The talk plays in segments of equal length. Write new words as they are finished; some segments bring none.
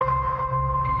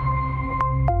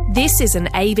This is an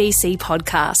ABC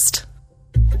podcast.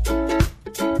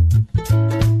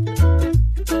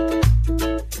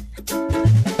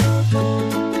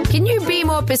 Can you be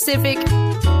more Pacific?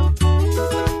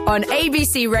 On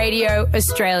ABC Radio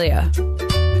Australia.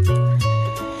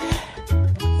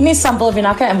 Miss Sampala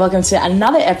Vinaka, and welcome to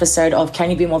another episode of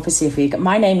Can You Be More Pacific?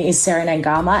 My name is Sarah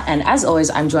Nangama, and as always,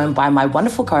 I'm joined by my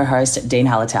wonderful co-host, Dean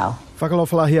Hallertau.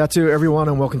 Whakalofala here to everyone,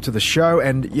 and welcome to the show.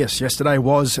 And yes, yesterday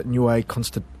was Niue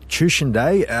Constitution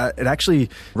Day. It actually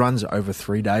runs over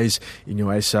 3 days in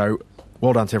Niue, so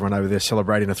well done to everyone over there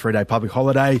celebrating a 3-day public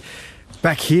holiday.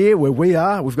 Back here where we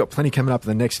are, we've got plenty coming up in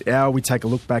the next hour. We take a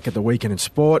look back at the weekend in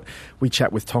sport. We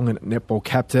chat with Tongan netball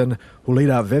captain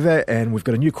Hulida Veve, and we've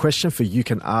got a new question for You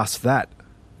Can Ask That.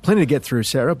 Plenty to get through,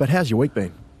 Sarah, but how's your week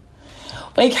been?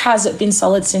 Week has been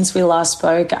solid since we last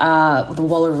spoke. The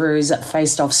Wallaroos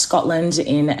faced off Scotland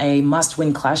in a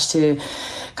must-win clash to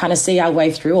kind of see our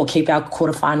way through or keep our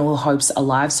quarterfinal hopes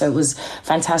alive. So it was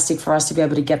fantastic for us to be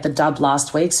able to get the dub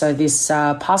last week. So this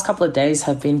past couple of days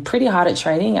have been pretty hard at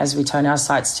training as we turn our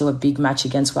sights to a big match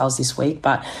against Wales this week.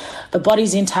 But the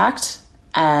body's intact,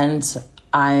 and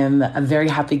I am a very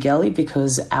happy girly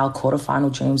because our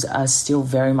quarterfinal dreams are still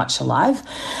very much alive.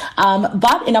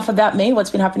 But enough about me. What's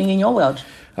been happening in your world?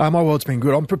 My world's been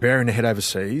good. I'm preparing to head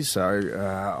overseas,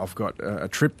 so I've got a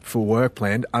trip for work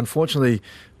planned. Unfortunately,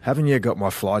 haven't yet got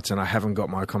my flights and I haven't got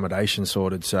my accommodation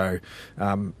sorted, so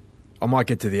I might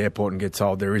get to the airport and get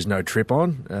told there is no trip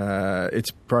on.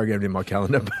 It's programmed in my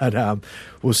calendar, but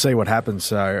we'll see what happens.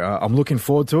 So I'm looking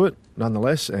forward to it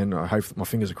nonetheless, and I hope my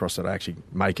fingers are crossed that I actually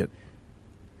make it.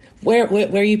 Where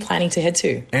are you planning to head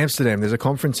to? Amsterdam. There's a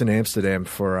conference in Amsterdam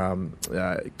for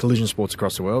collision sports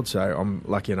across the world, so I'm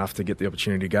lucky enough to get the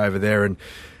opportunity to go over there and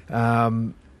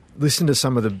listen to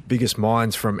some of the biggest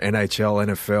minds from NHL,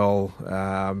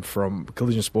 NFL, from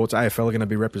collision sports. AFL are going to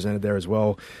be represented there as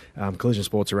well, collision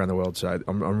sports around the world. So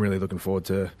I'm really looking forward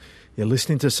to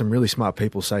listening to some really smart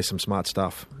people say some smart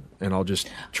stuff, and I'll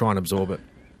just try and absorb it.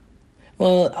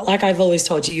 Well, like I've always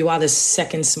told you, you are the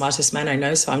second smartest man I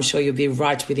know, so I'm sure you'll be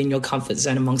right within your comfort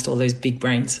zone amongst all those big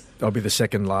brains. I'll be the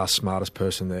second last smartest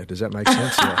person there. Does that make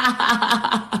sense?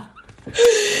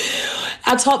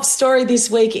 Our top story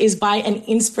this week is by an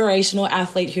inspirational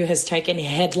athlete who has taken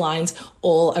headlines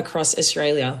all across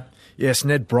Australia. Yes,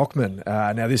 Ned Brockman.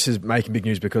 Now, this is making big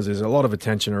news because there's a lot of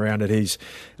attention around it. He's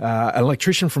an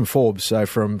electrician from Forbes, so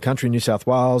from country New South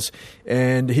Wales,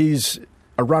 and he's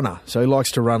a runner, so he likes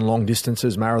to run long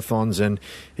distances, marathons, and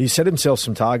he's set himself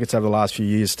some targets over the last few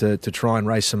years to try and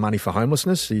raise some money for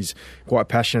homelessness. He's quite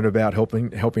passionate about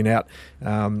helping out,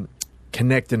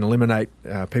 connect and eliminate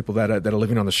people that are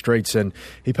living on the streets, and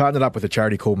he partnered up with a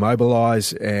charity called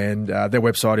Mobilise, and their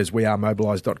website is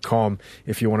wearemobilise.com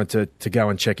if you wanted to go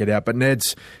and check it out. But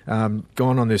Ned's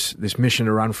gone on this mission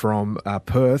to run from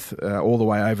Perth all the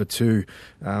way over to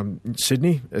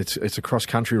Sydney. It's a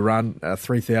cross-country run,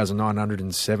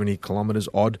 3,970 kilometres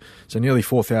odd, so nearly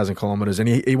 4,000 kilometres, and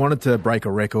he wanted to break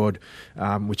a record,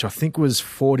 which I think was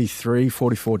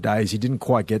 44 days. He didn't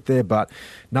quite get there, but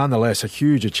nonetheless, a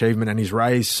huge achievement, and he's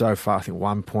raised so far, I think,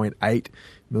 $1.8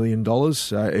 million.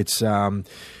 So it's to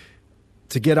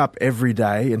get up every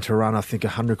day and to run, I think,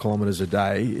 100 kilometres a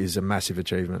day is a massive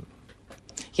achievement.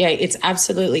 Yeah, it's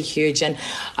absolutely huge. And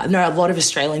I know a lot of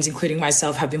Australians, including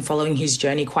myself, have been following his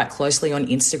journey quite closely on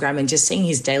Instagram and just seeing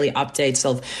his daily updates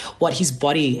of what his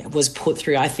body was put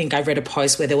through. I think I read a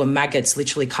post where there were maggots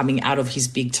literally coming out of his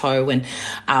big toe and,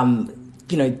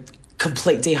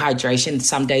 complete dehydration.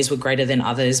 Some days were greater than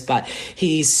others, but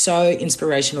he's so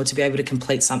inspirational. To be able to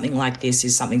complete something like this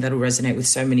is something that will resonate with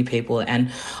so many people.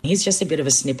 And he's just a bit of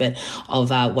a snippet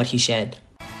of what he shared.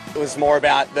 It was more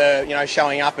about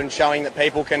showing up and showing that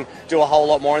people can do a whole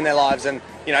lot more in their lives and,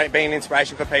 being an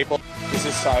inspiration for people. This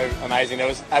is so amazing. There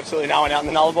was absolutely no one out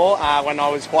in the Nullarbor when I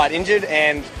was quite injured,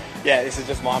 and yeah, this is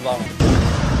just mind-blowing.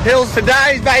 Hills for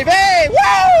days, baby!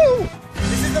 Woo!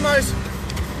 This is the most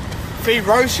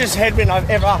ferocious headwind I've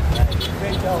ever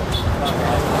been told.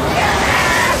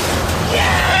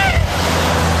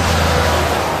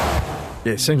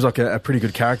 Yeah, it seems like a pretty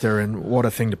good character, and what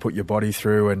a thing to put your body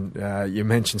through. And you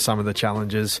mentioned some of the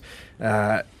challenges.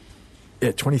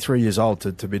 23 years old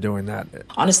to be doing that.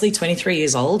 Honestly, 23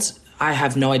 years old, I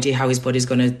have no idea how his body's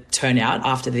going to turn out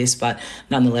after this, but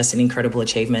nonetheless, an incredible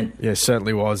achievement. Yeah,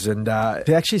 certainly was. And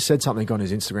he actually said something on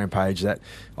his Instagram page that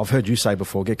I've heard you say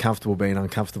before: get comfortable being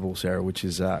uncomfortable, Sarah, which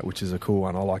is a cool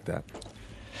one. I like that.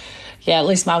 Yeah, at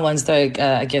least my ones, though,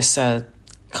 I guess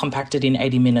compacted in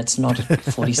 80 minutes, not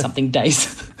 40-something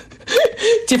days.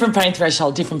 Different pain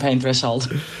threshold.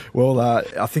 Well,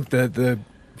 I think the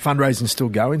fundraising's still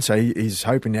going, so he's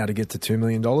hoping now to get to $2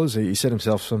 million. He set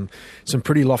himself some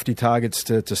pretty lofty targets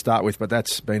to start with, but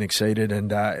that's been exceeded,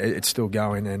 and it's still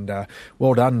going. And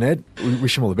well done, Ned. We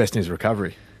wish him all the best in his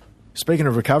recovery. Speaking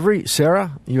of recovery,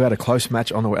 Sarah, you had a close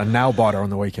match a nail biter on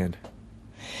the weekend.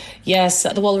 Yes, the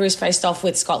Wallaroos faced off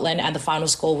with Scotland and the final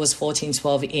score was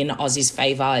 14-12 in Aussie's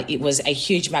favour. It was a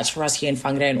huge match for us here in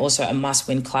Whangarei and also a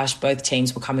must-win clash. Both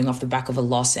teams were coming off the back of a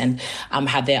loss and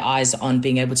had their eyes on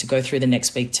being able to go through the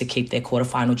next week to keep their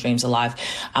quarterfinal dreams alive.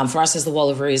 For us as the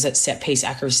Wallaroos, set-piece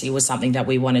accuracy was something that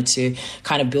we wanted to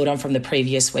kind of build on from the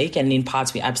previous week, and in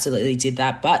parts we absolutely did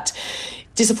that. But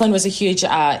discipline was a huge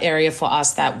area for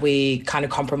us that we kind of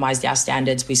compromised our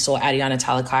standards. We saw Adiana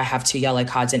Talakai have 2 yellow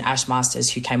cards, and Ash Masters,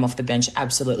 who came off the bench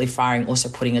absolutely firing, also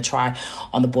putting a try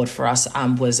on the board for us,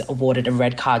 was awarded a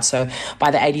red card. So by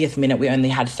the 80th minute, we only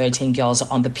had 13 girls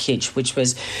on the pitch, which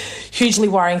was hugely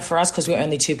worrying for us because we were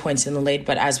only 2 points in the lead.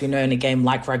 But as we know, in a game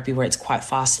like rugby where it's quite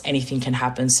fast, anything can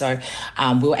happen. So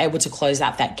we were able to close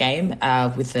out that game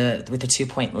with a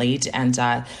 2-point lead and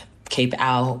keep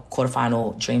our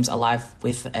quarterfinal dreams alive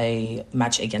with a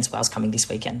match against Wales coming this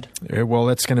weekend. Yeah, well,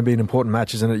 that's going to be an important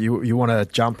match, isn't it? You want to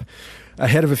jump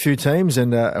ahead of a few teams,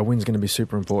 and a win's going to be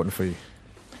super important for you.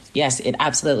 Yes, it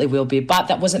absolutely will be. But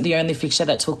that wasn't the only fixture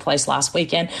that took place last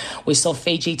weekend. We saw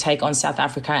Fiji take on South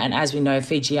Africa, and as we know,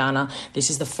 Fijiana, this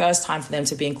is the first time for them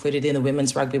to be included in the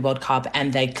Women's Rugby World Cup,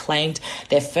 and they claimed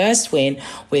their first win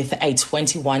with a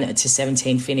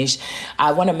 21-17 finish.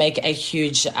 I want to make a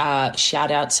huge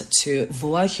shout out to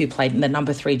Vua, who played in the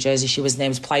number 3 jersey. She was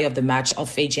named Player of the Match of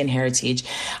Fijian heritage.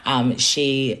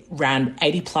 She ran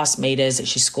 80-plus metres.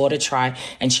 She scored a try,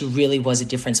 and she really was a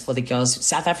difference for the girls.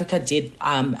 South Africa did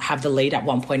have the lead at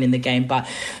one point in the game, but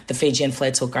the Fijian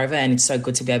flair took over, and it's so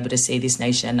good to be able to see this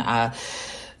nation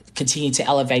continue to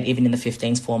elevate even in the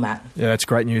 15s format. Yeah, that's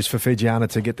great news for Fijiana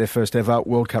to get their first ever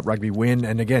World Cup rugby win,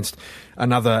 and against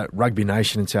another rugby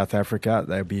nation in South Africa.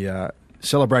 They'll be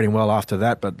celebrating well after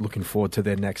that, but looking forward to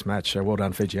their next match. So well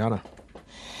done, Fijiana.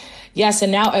 Yes,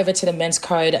 and now over to the men's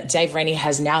code. Dave Rennie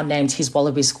has now named his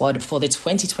Wallaby squad for the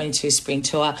 2022 Spring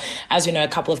Tour. As we know, a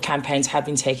couple of campaigns have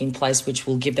been taking place, which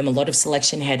will give them a lot of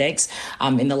selection headaches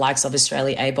in the likes of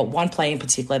Australia A. But one player in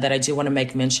particular that I do want to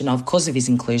make mention of because of his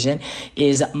inclusion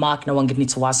is Mark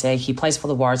Nwanganitawase. He plays for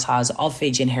the Waratahs of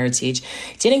Fijian heritage.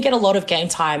 Didn't get a lot of game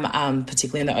time,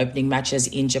 particularly in the opening matches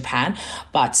in Japan,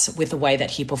 but with the way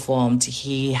that he performed,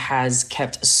 he has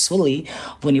kept Suli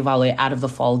Vunivalu out of the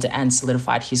fold and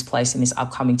solidified his place in this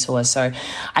upcoming tour. So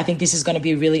I think this is going to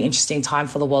be a really interesting time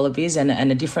for the Wallabies and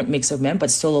a different mix of men,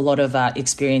 but still a lot of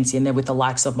experience in there with the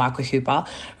likes of Michael Hooper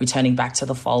returning back to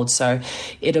the fold. So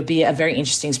it'll be a very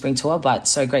interesting spring tour, but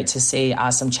so great to see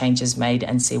some changes made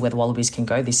and see where the Wallabies can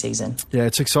go this season. Yeah,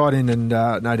 it's exciting, and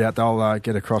no doubt they'll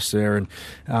get across there. And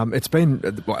it's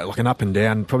been like an up and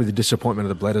down. Probably the disappointment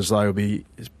of the Bledisloe will be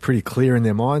pretty clear in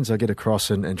their minds. They'll get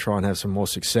across and try and have some more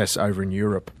success over in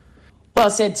Europe. Well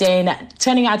said, Dean.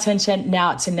 Turning our attention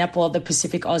now to netball, the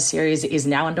Pacific Oz Series is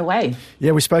now underway.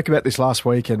 Yeah, we spoke about this last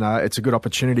week, and it's a good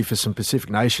opportunity for some Pacific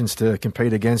nations to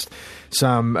compete against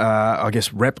some,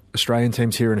 rep Australian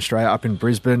teams here in Australia up in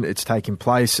Brisbane. It's taking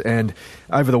place, and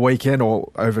over the weekend or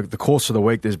over the course of the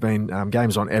week, there's been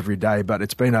games on every day, but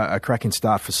it's been a cracking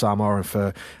start for Samoa and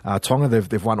for Tonga.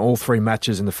 They've won all 3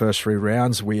 matches in the first 3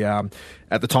 rounds. We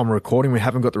at the time of recording, we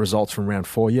haven't got the results from round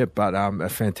 4 yet, but a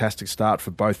fantastic start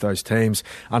for both those teams.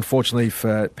 Unfortunately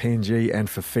for PNG and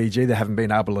for Fiji, they haven't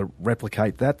been able to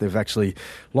replicate that. They've actually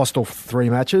lost all 3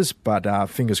 matches, but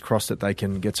fingers crossed that they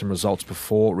can get some results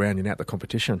before rounding out the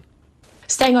competition.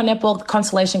 Staying on netball, the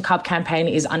Consolation Cup campaign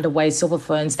is underway. Silver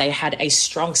Ferns, they had a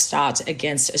strong start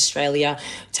against Australia,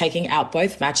 taking out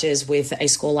both matches with a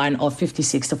scoreline of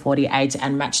 56-48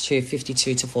 and match 2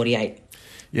 52-48.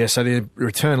 Yeah, so the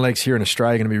return legs here in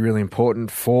Australia are going to be really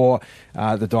important for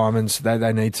the Diamonds.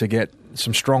 They need to get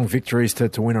some strong victories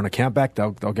to win on a countback.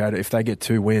 They'll go to, if they get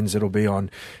 2 wins, it'll be on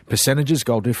percentages,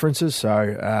 goal differences.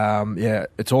 So,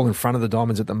 it's all in front of the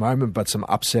Diamonds at the moment, but some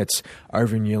upsets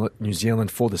over in New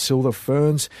Zealand for the Silver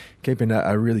Ferns, keeping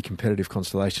a really competitive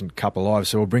Constellation Cup alive.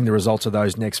 So we'll bring the results of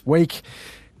those next week.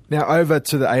 Now over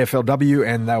to the AFLW,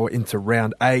 and they were into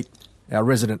round 8. Our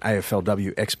resident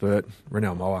AFLW expert,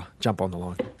 Renelle Moa, jump on the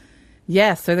line.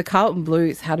 Yeah, so the Carlton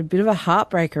Blues had a bit of a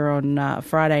heartbreaker on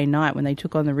Friday night when they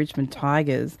took on the Richmond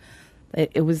Tigers.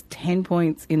 It was 10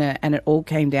 points in it, and it all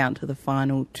came down to the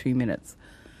final 2 minutes.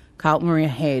 Carlton were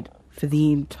ahead for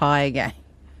the entire game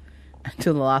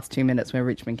until the last 2 minutes where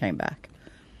Richmond came back.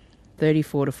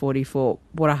 34-44.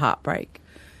 What a heartbreak.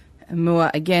 And Moa,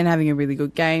 again, having a really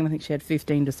good game. I think she had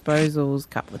 15 disposals, a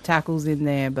couple of tackles in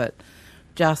there, but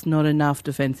just not enough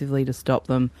defensively to stop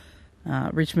them.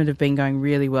 Richmond have been going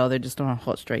really well. They're just on a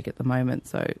hot streak at the moment,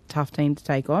 so tough team to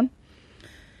take on.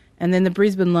 And then the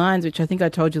Brisbane Lions, which I think I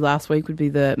told you last week would be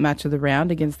the match of the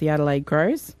round against the Adelaide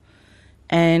Crows.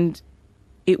 And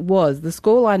it was. The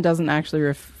scoreline doesn't actually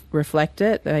reflect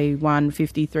it. They won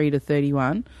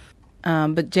 53-31.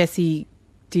 But Jessie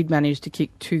did manage to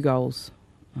kick 2 goals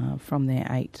from their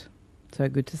 8. So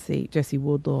good to see Jessie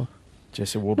Wardlaw.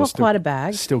 Jessie Wardlaw. Not quite a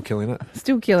bag. Still killing it.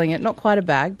 Still killing it. Not quite a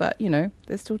bag, but,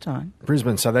 there's still time.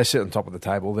 Brisbane, so they sit on top of the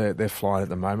table. They're flying at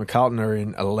the moment. Carlton are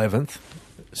in 11th.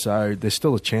 So there's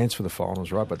still a chance for the finals,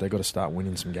 right? But they've got to start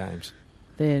winning some games.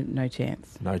 There's no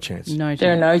chance. No chance. No chance.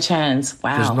 There's no chance.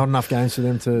 Wow. There's not enough games for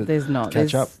them to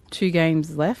catch up? 2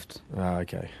 games left. Oh,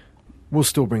 okay. We'll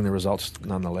still bring the results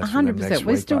nonetheless 100%. for them next week.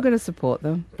 We're still going to support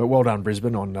them. But well done,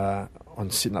 Brisbane, on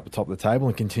sitting up the top of the table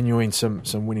and continuing some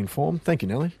winning form. Thank you,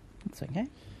 Nelly. That's okay.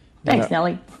 Thanks,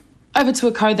 Nelly. Over to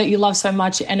a code that you love so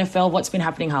much, NFL. What's been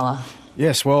happening, Hala?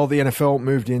 Yes, well, the NFL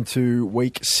moved into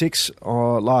week 6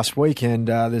 last week, and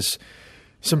there's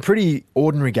some pretty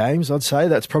ordinary games, I'd say.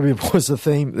 That's probably was the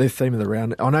theme of the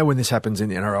round. I know when this happens in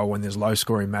the NRL, when there's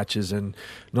low-scoring matches and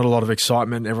not a lot of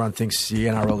excitement, everyone thinks the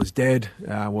NRL is dead.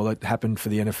 Well, it happened for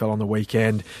the NFL on the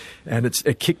weekend, and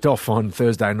it kicked off on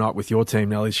Thursday night with your team,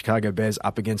 Nelly, Chicago Bears,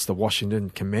 up against the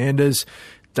Washington Commanders.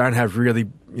 Don't have really,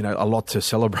 a lot to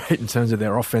celebrate in terms of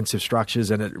their offensive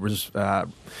structures, and it was...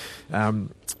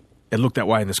 It looked that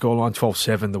way in the scoreline,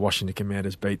 12-7. The Washington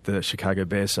Commanders beat the Chicago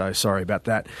Bears, so sorry about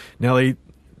that. Nelly,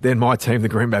 then my team, the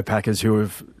Green Bay Packers, who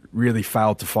have really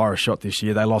failed to fire a shot this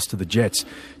year. They lost to the Jets,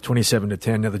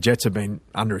 27-10. Now, the Jets have been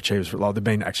underachievers for a while. They've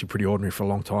been actually pretty ordinary for a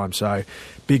long time. So,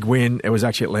 big win. It was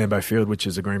actually at Lambeau Field, which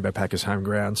is the Green Bay Packers' home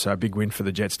ground. So, a big win for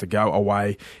the Jets to go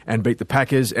away and beat the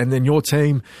Packers. And then your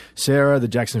team, Sarah, the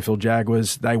Jacksonville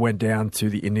Jaguars, they went down to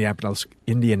the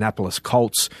Indianapolis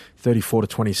Colts,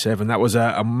 34-27. That was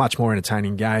a much more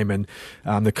entertaining game, and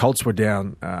the Colts were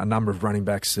down a number of running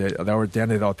backs. They were down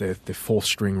there like their 4th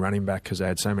string running back because they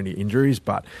had so many injuries,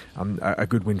 but a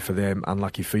good win for them.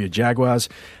 Unlucky for your Jaguars.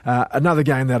 Another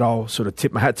game that I'll sort of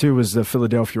tip my hat to was the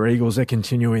Philadelphia Eagles. They're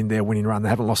continuing their winning run. They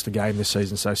haven't lost a game this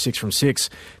season, so 6 from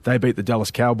 6. They beat the Dallas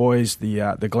Cowboys,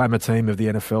 the glamour team of the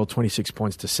NFL,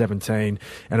 26-17.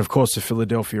 And of course, the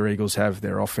Philadelphia Eagles have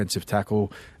their offensive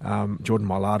tackle, Jordan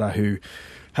Mailata, who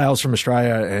hails from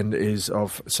Australia and is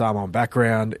of Samoan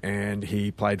background, and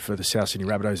he played for the South Sydney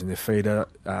Rabbitohs in their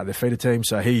feeder team.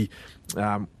 So he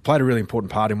played a really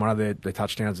important part in one of their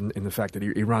touchdowns in the fact that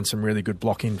he runs some really good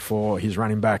blocking for his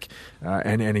running back,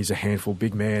 and he's a handful,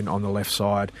 big man on the left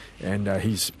side, and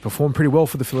he's performed pretty well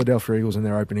for the Philadelphia Eagles in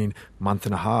their opening month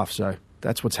and a half. So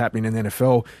that's what's happening in the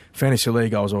NFL. Fantasy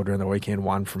League, I was ordering the weekend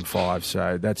 1 from 5,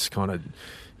 so that's kind of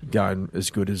going as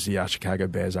good as the Chicago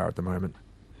Bears are at the moment.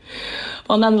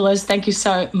 Well, nonetheless, thank you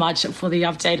so much for the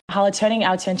update. Hala, turning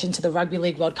our attention to the Rugby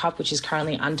League World Cup, which is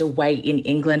currently underway in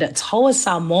England. Toa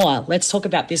Samoa, let's talk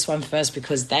about this one first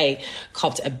because they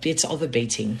copped a bit of a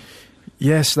beating.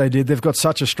 Yes, they did. They've got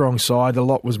such a strong side. A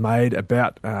lot was made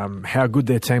about how good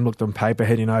their team looked on paper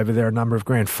heading over there. A number of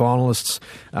grand finalists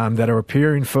that are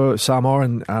appearing for Samoa,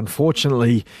 and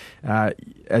unfortunately,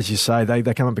 as you say, they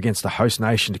come up against the host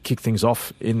nation to kick things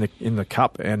off in the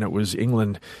cup, and it was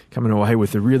England coming away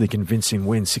with a really convincing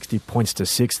win,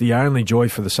 60-6. The only joy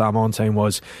for the Samoan team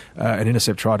was an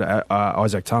intercept try to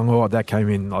Isaac Tango. That came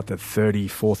in like the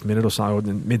 34th minute or so, or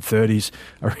the mid-30s,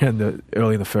 around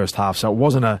early in the first half. So it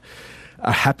wasn't a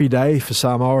happy day for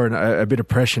Samoa, and a bit of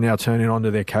pressure now turning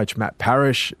onto their coach, Matt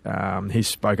Parrish. He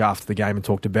spoke after the game and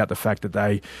talked about the fact that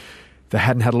they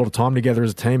hadn't had a lot of time together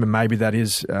as a team, and maybe that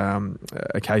is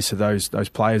a case of those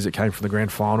players that came from the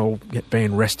grand final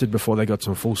being rested before they got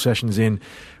some full sessions in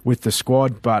with the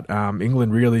squad. But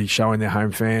England really showing their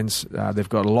home fans they've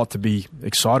got a lot to be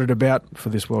excited about for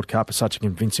this World Cup. It's such a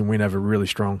convincing win over a really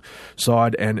strong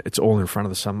side, and it's all in front of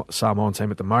the Samoan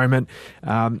team at the moment.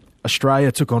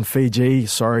 Australia took on Fiji.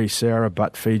 Sorry, Sarah,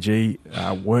 but Fiji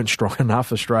weren't strong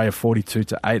enough. Australia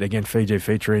 42-8. Again, Fiji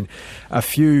featuring a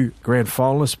few grand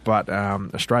finalists, but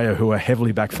Australia, who are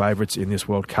heavily back favourites in this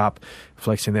World Cup,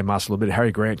 flexing their muscle a bit.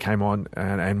 Harry Grant came on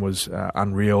and was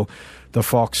unreal. The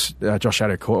Fox, Josh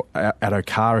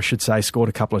Adokar, I should say, scored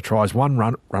a couple of tries.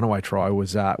 One runaway try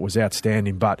was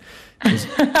outstanding, but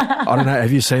I don't know.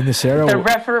 Have you seen this, Sarah? The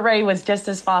referee was just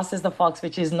as fast as the Fox,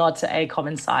 which is not a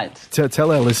common sight.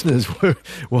 Tell our listeners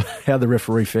how the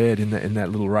referee fared in that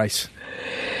little race.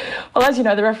 Well, as you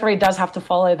know, the referee does have to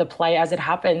follow the play as it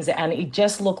happens, and it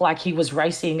just looked like he was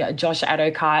racing Josh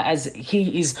Adokar as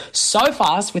he is so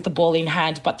fast with the ball in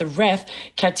hand, but the ref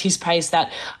kept his pace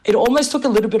that it almost took a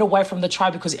little bit away from the try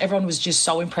because everyone was just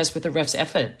so impressed with the ref's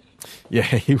effort. Yeah,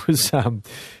 he was on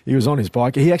his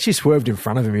bike. He actually swerved in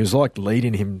front of him. He was like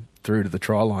leading him through to the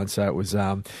try line. So it was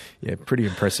pretty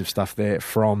impressive stuff there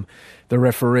from the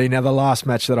referee. Now, the last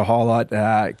match that I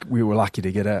highlight, we were lucky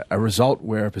to get a result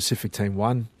where a Pacific team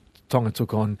won. Tonga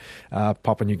took on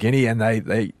Papua New Guinea, and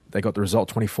they got the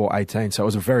result 24-18. So it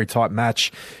was a very tight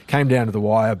match. Came down to the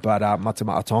wire, but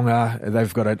Matamata Tonga,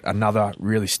 they've got another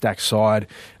really stacked side.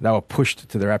 They were pushed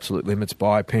to their absolute limits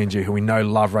by PNG, who we know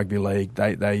love rugby league.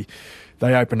 They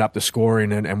opened up the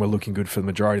scoring and were looking good for the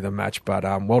majority of the match. But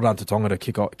well done to Tonga to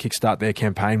kickstart their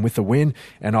campaign with the win.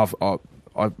 And I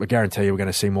guarantee you we're going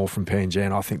to see more from PNG,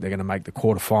 and I think they're going to make the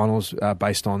quarterfinals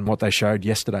based on what they showed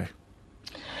yesterday.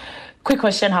 Quick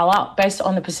question, Hala. Based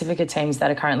on the Pacifica teams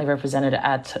that are currently represented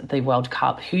at the World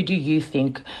Cup, who do you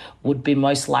think would be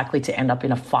most likely to end up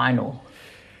in a final?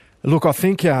 Look, I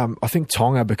think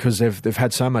Tonga, because they've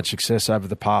had so much success over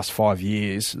the past 5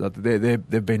 years,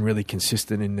 they've been really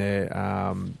consistent in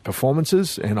their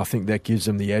performances, and I think that gives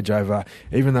them the edge over.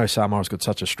 Even though Samoa's got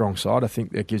such a strong side, I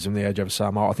think that gives them the edge over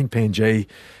Samoa. I think PNG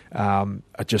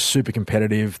are just super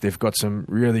competitive. They've got some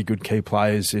really good key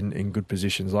players in good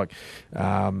positions, like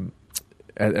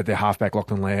at their halfback,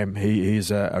 Lachlan Lamb.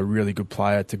 He's a really good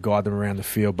player to guide them around the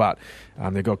field, but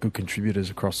they've got good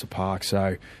contributors across the park.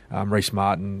 So Reece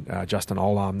Martin, Justin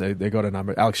Olam, they've got a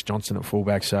number. Alex Johnson at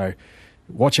fullback. So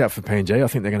watch out for PNG. I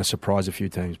think they're going to surprise a few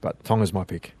teams, but Tonga's my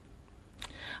pick.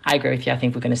 I agree with you. I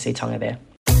think we're going to see Tonga there.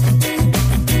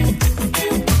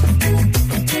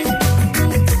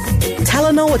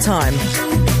 Talanoa time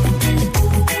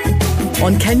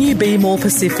on Can You Be More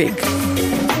Pacific?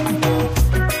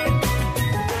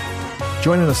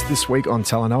 Joining us this week on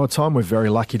Talanoa Time, we're very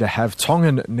lucky to have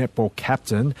Tongan netball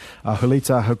captain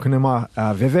Hulita Hokunuma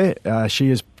Veve.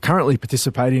 She is currently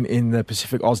participating in the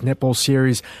Pacific Oz Netball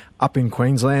Series up in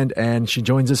Queensland, and she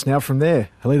joins us now from there.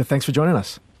 Hulita, thanks for joining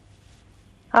us.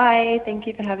 Hi, thank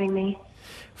you for having me.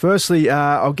 Firstly,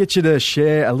 I'll get you to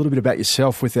share a little bit about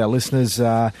yourself with our listeners.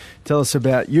 Tell us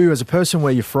about you as a person,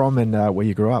 where you're from and where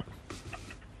you grew up.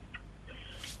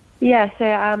 Yeah,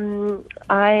 so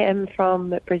I am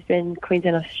from Brisbane,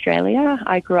 Queensland, Australia.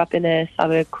 I grew up in a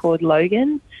suburb called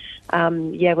Logan.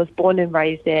 Was born and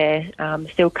raised there,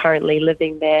 still currently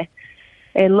living there,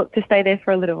 and look to stay there for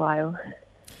a little while.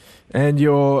 And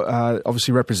you're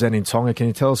obviously representing Tonga. Can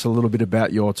you tell us a little bit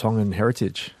about your Tongan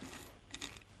heritage?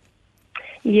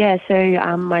 Yeah,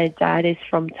 so my dad is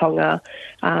from Tonga,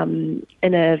 in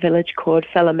a village called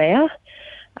Whelamea.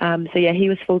 He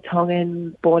was full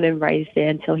Tongan, born and raised there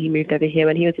until he moved over here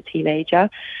when he was a teenager.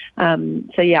 I'm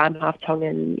half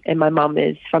Tongan and my mum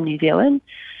is from New Zealand.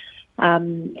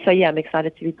 I'm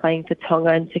excited to be playing for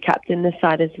Tonga and to captain the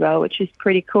side as well, which is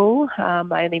pretty cool.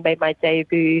 I only made my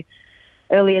debut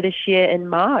earlier this year in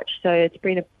March, so it's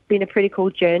been a pretty cool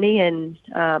journey, and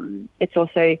it's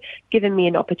also given me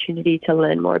an opportunity to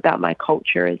learn more about my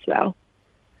culture as well.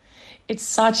 It's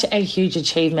such a huge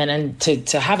achievement, and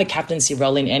to have a captaincy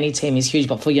role in any team is huge,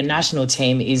 but for your national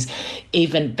team is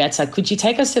even better. Could you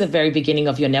take us to the very beginning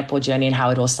of your netball journey and how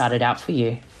it all started out for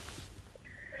you?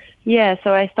 Yeah,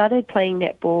 so I started playing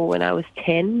netball when I was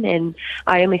 10, and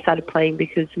I only started playing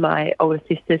because my older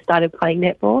sister started playing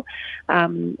netball.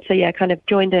 I kind of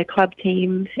joined a club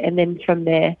team, and then from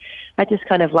there, I just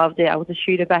kind of loved it. I was a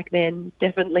shooter back then,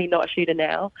 definitely not a shooter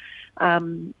now.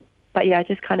 I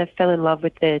just kind of fell in love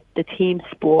with the team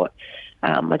sport.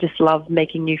 I just love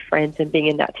making new friends and being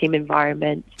in that team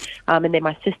environment. And then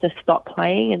my sister stopped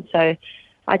playing, and so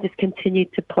I just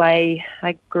continued to play.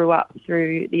 I grew up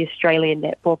through the Australian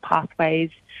netball pathways,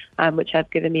 which have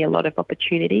given me a lot of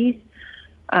opportunities.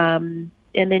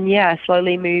 I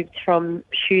slowly moved from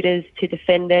shooters to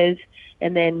defenders,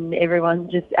 and then everyone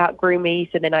just outgrew me.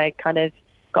 So then I kind of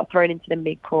got thrown into the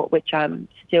mid-court, which I'm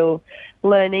still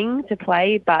learning to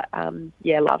play, but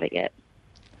loving it.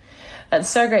 That's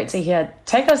so great to hear.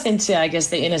 Take us into, I guess,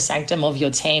 the inner sanctum of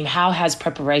your team. How has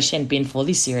preparation been for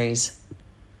this series?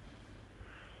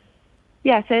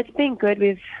 Yeah, so it's been good.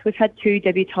 We've had 2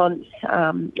 debutantes,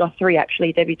 or 3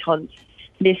 actually, debutantes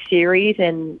this series,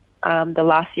 and the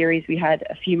last series we had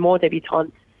a few more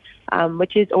debutantes,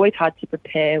 which is always hard to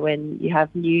prepare when you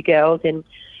have new girls, and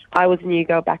I was a new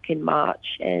girl back in March,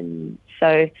 and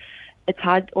so it's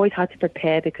always hard to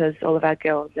prepare because all of our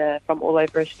girls are from all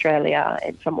over Australia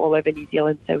and from all over New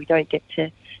Zealand, so we don't get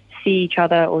to see each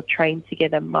other or train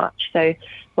together much. So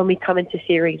when we come into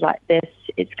series like this,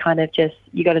 it's kind of just,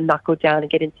 you got to knuckle down and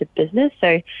get into business.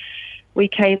 So we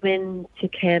came into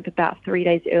camp about 3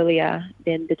 days earlier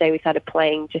than the day we started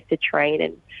playing, just to train,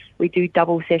 and we do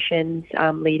double sessions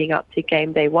leading up to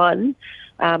game day 1.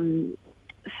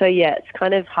 It's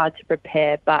kind of hard to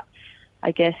prepare, but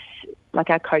I guess like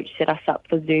our coach set us up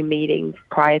for Zoom meetings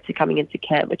prior to coming into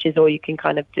camp, which is all you can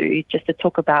kind of do, just to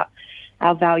talk about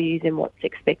our values and what's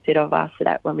expected of us, so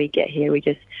that when we get here, we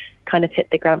just kind of hit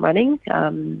the ground running.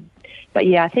 But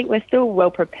yeah, I think we're still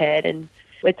well prepared, and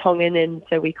we're Tongan, and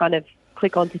so we kind of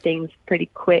click onto things pretty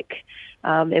quick,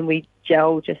 and we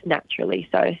gel just naturally.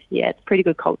 So yeah, it's pretty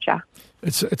good culture.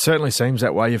 It certainly seems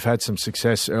that way. You've had some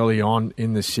success early on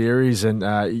in the series, and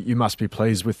you must be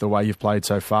pleased with the way you've played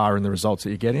so far and the results that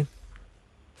you're getting.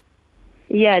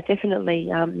 Yeah, definitely.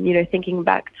 Thinking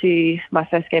back to my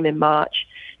first game in March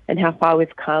and how far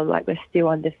we've come, like we're still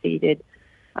undefeated,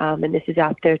 and this is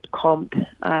our third comp.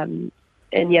 And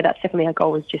yeah, that's definitely our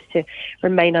goal, was just to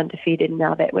remain undefeated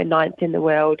now that we're 9th in the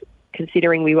world,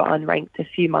 considering we were unranked a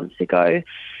few months ago.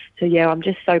 So yeah, I'm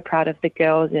just so proud of the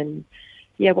girls and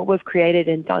yeah, what we've created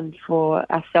and done for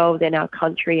ourselves and our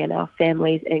country and our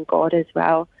families and God as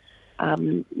well.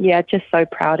 Just so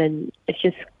proud, and it's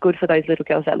just good for those little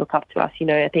girls that look up to us.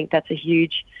 I think that's a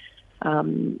huge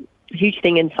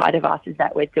thing inside of us, is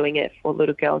that we're doing it for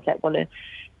little girls that want to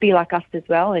be like us as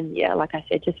well. And yeah, like I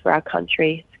said, just for our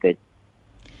country, it's good.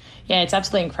 Yeah, it's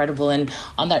absolutely incredible. And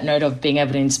on that note of being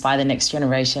able to inspire the next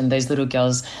generation, those little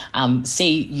girls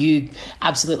see you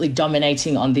absolutely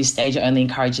dominating on this stage. It only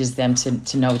encourages them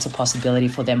to know it's a possibility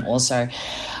for them also.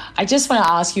 I just want to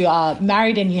ask, you are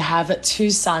married and you have 2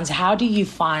 sons. How do you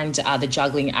find the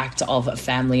juggling act of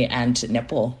family and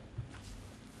netball?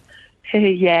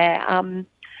 Yeah,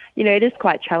 it is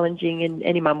quite challenging, and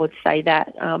any mum would say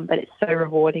that, but it's so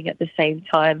rewarding at the same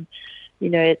time.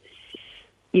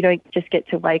 You don't just get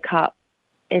to wake up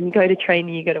and go to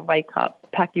training. You got to wake up,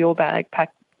 pack your bag,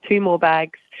 pack 2 more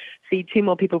bags, feed 2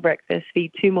 more people breakfast,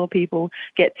 feed 2 more people,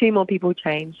 get 2 more people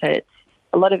changed. So it's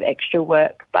a lot of extra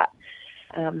work, but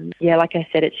like I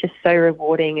said, it's just so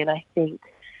rewarding. And I think,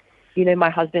 my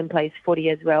husband plays footy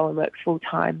as well and works full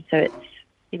time, so it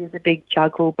is a big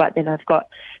juggle. But then I've got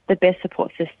the best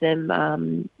support system,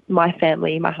 my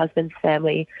family, my husband's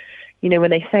family.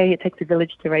 When they say it takes a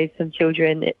village to raise some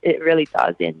children, it really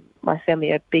does. And my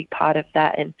family are a big part of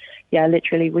that. And yeah, I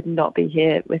literally would not be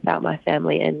here without my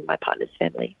family and my partner's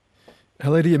family.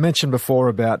 Helida, you mentioned before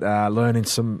about learning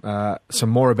some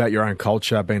more about your own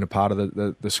culture, being a part of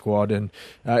the squad. And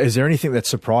is there anything that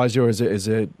surprised you, or is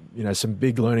there some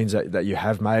big learnings that you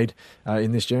have made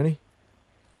in this journey?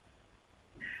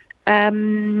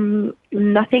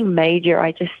 Nothing major.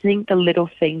 I just think the little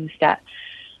things that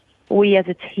we as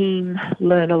a team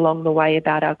learn along the way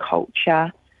about our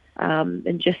culture,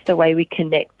 and just the way we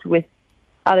connect with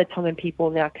other Tongan people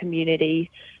in our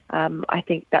community. I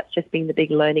think that's just been the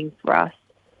big learning for us.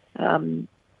 And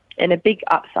a big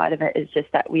upside of it is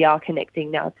just that we are connecting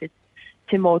now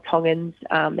to more Tongans,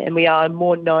 and we are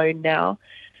more known now.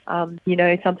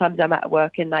 Sometimes I'm at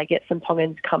work and I get some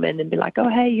Tongans come in and be like, oh,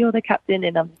 hey, you're the captain.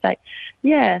 And I'm just like,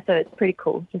 yeah, so it's pretty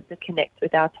cool just to connect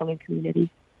with our Tongan community.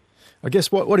 I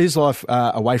guess what is life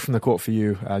away from the court for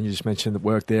you? You just mentioned the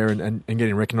work there and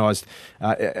getting recognised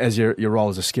as your role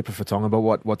as a skipper for Tonga, but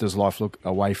what does life look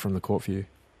away from the court for you?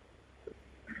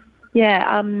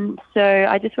 Yeah, so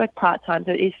I just work part-time,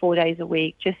 so it is 4 days a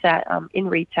week, just in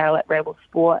retail at Rebel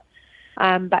Sport,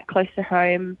 back close to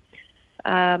home.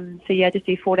 Just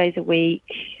do 4 days a week.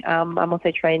 I'm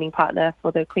also training partner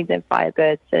for the Queensland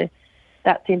Firebirds, so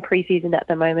that's in pre-season at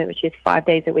the moment, which is 5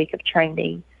 days a week of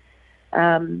training.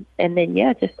 And then,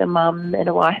 just a mum and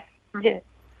a wife. Yeah.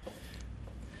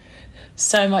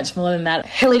 So much more than that.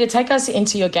 Helida, take us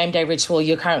into your game day ritual.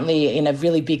 You're currently in a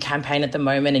really big campaign at the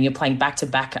moment and you're playing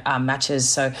back-to-back matches.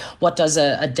 So what does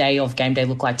a day of game day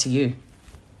look like to you?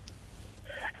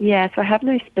 Yeah, so I have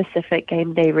no specific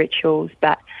game day rituals,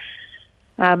 but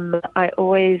I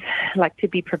always like to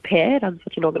be prepared. I'm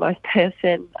such an organised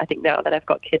person. I think now that I've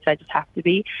got kids, I just have to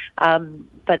be.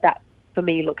 But that, for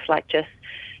me, looks like just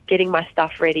getting my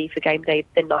stuff ready for game day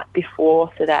the night before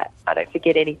so that I don't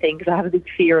forget anything, because I have a big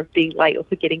fear of being late or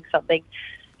forgetting something.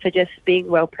 So just being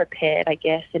well prepared, I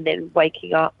guess, and then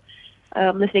waking up,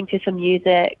 listening to some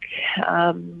music,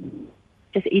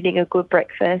 just eating a good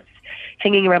breakfast,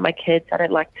 hanging around my kids. I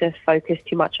don't like to focus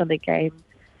too much on the game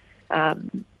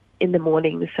in the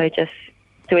morning, so just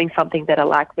doing something that I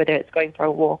like, whether it's going for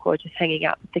a walk or just hanging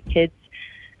out with the kids.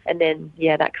 And then,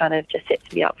 that kind of just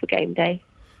sets me up for game day.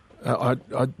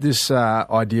 This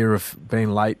idea of being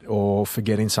late or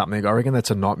forgetting something, I reckon that's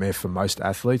a nightmare for most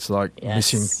athletes, like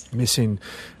missing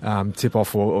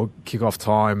tip-off or kick-off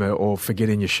time, or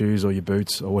forgetting your shoes or your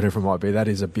boots or whatever it might be. That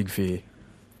is a big fear.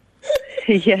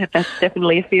 Yeah, that's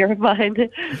definitely a fear of mine.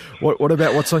 What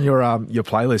about what's on your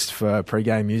playlist for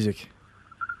pre-game music?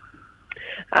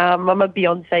 I'm a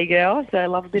Beyonce girl, so I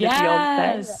love a bit of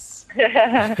Beyonce.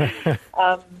 But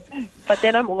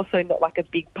then I'm also not like a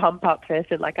big pump up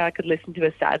person. Like I could listen to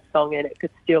a sad song and it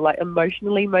could still like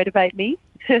emotionally motivate me.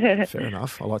 Fair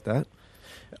enough. I like that.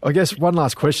 I guess one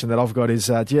last question that I've got is,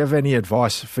 do you have any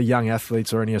advice for young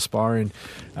athletes or any aspiring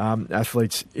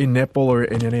athletes in netball or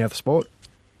in any other sport?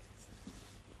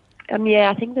 Yeah,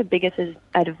 I think the biggest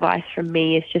advice from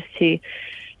me is just to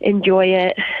enjoy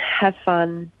it, have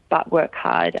fun, but work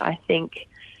hard. I think,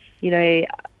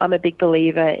 I'm a big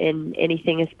believer in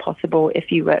anything is possible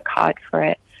if you work hard for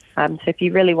it. So if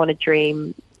you really want to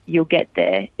dream, you'll get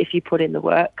there if you put in the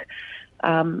work.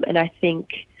 And I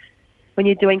think when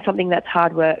you're doing something that's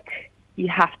hard work, you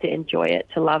have to enjoy it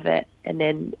to love it. And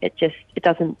then it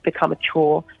doesn't become a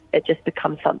chore. It just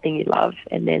becomes something you love,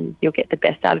 and then you'll get the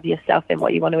best out of yourself and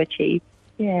what you want to achieve.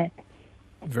 Yeah.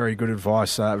 Very good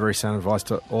advice, very sound advice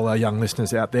to all our young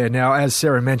listeners out there. Now, as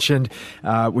Sarah mentioned,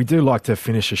 we do like to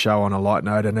finish a show on a light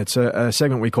note, and it's a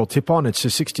segment we call Tip On. It's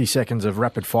just 60 seconds of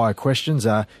rapid-fire questions.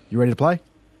 You ready to play?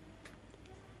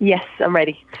 Yes, I'm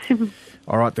ready.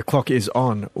 All right, the clock is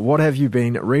on. What have you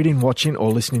been reading, watching,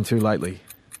 or listening to lately?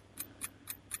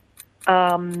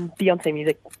 Beyonce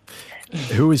music.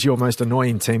 Who is your most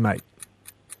annoying teammate?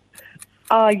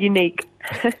 Unique.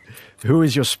 Who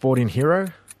is your sporting hero?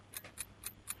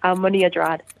 Moni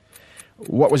Andrade.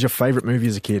 What was your favourite movie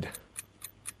as a kid?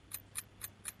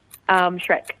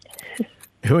 Shrek.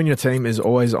 Who in your team is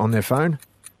always on their phone?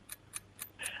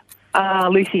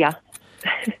 Lucia.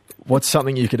 What's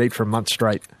something you could eat for a month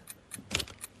straight?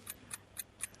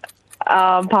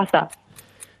 Pasta.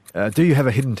 Do you have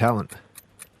a hidden talent?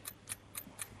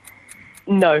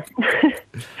 No.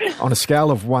 On a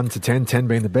scale of 1 to 10, 10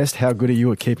 being the best, how good are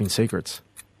you at keeping secrets?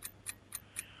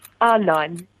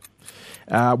 9.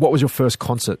 What was your first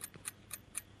concert?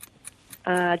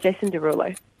 Jason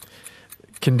Derulo.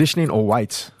 Conditioning or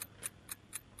weights?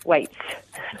 Weights.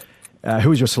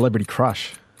 Who is your celebrity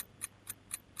crush?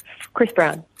 Chris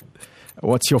Brown.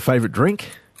 What's your favourite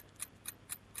drink?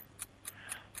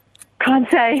 Can't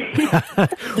say.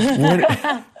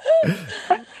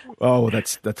 Oh,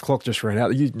 that's clock just ran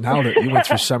out. You nailed it. You went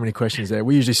through so many questions there.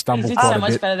 We usually stumble You did quite so a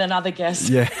much bit. better than other guests.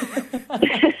 Yeah.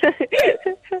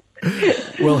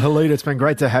 Well, Helida, it's been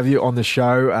great to have you on the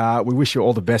show. We wish you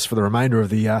all the best for the remainder of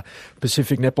the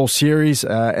Pacific Netball Series,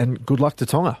 and good luck to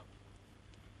Tonga.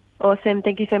 Awesome.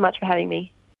 Thank you so much for having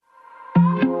me.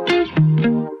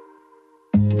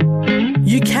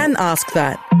 You can ask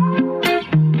that.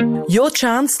 Your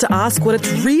chance to ask what it's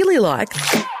really like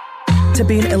to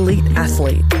be an elite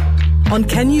athlete on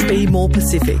Can You Be More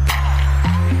Pacific?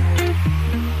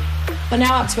 But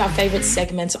now up to our favourite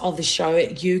segment of the show,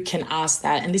 You Can Ask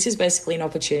That. And this is basically an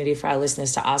opportunity for our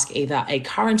listeners to ask either a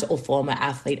current or former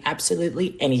athlete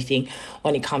absolutely anything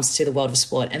when it comes to the world of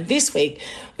sport. And this week,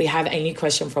 we have a new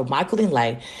question from Michael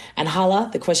Linlay. And Hala,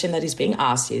 the question that is being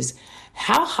asked is,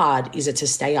 how hard is it to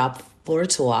stay up for a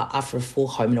tour after a full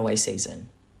home and away season?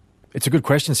 It's a good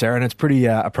question, Sarah, and it's pretty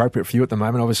appropriate for you at the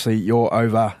moment. Obviously, you're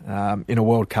over in a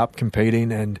World Cup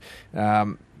competing, and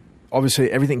obviously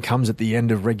everything comes at the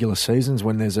end of regular seasons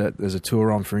when there's a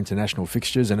tour on for international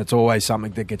fixtures, and it's always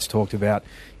something that gets talked about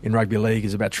in rugby league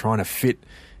is about trying to fit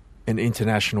an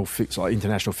international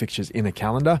fixtures in a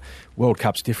calendar. World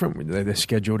Cup's different; they're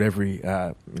scheduled every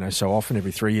so often,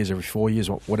 every 3 years, every 4 years,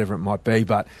 whatever it might be.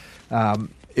 But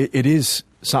it is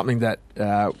something that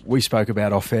we spoke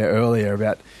about off air earlier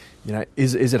about.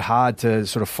 Is it hard to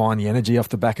sort of find the energy off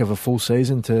the back of a full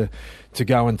season to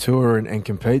go and tour and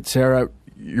compete? Sarah,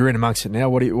 you're in amongst it now.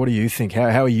 What do you think?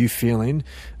 How are you feeling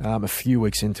a few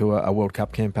weeks into a World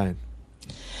Cup campaign?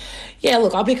 Yeah,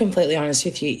 look, I'll be completely honest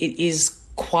with you. It is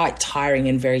quite tiring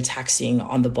and very taxing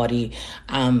on the body.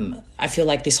 I feel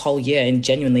like this whole year, and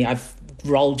genuinely, I've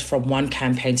rolled from one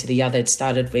campaign to the other. It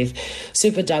started with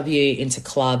Super W into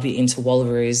club, into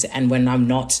Wallaroos, and when I'm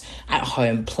not at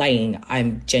home playing,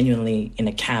 I'm genuinely in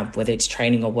a camp, whether it's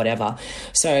training or whatever.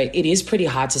 So it is pretty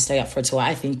hard to stay up for a tour.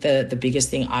 I think the biggest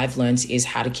thing I've learned is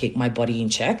how to keep my body in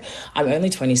check. I'm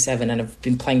only 27 and I've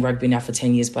been playing rugby now for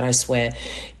 10 years, but I swear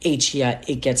each year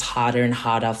it gets harder and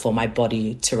harder for my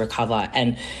body to recover.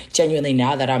 And genuinely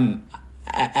now that I'm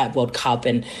at World Cup,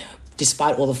 and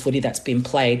despite all the footy that's been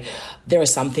played, there are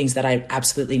some things that I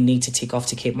absolutely need to tick off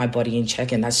to keep my body in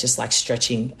check, and that's just like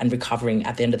stretching and recovering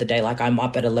at the end of the day. Like I'm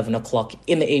up at 11 o'clock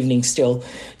in the evening still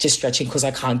just stretching because I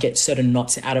can't get certain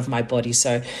knots out of my body.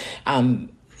 So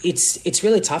it's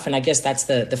really tough, and I guess that's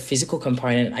the physical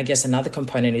component. I guess another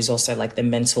component is also like the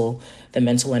mental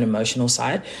and emotional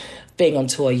side. Being on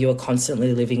tour, you are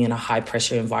constantly living in a high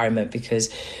pressure environment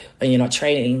because when you're not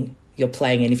training, you're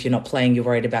playing, and if you're not playing, you're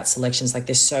worried about selections. Like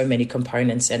there's so many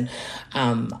components, and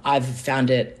I've found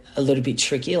it a little bit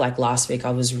tricky. Like last week,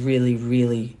 I was really,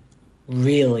 really,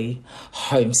 really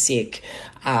homesick.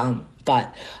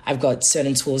 But I've got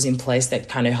certain tools in place that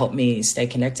kind of help me stay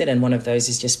connected. And one of those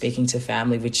is just speaking to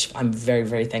family, which I'm very,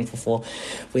 very thankful for,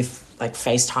 with like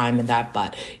FaceTime and that.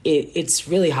 But it's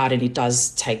really hard and it does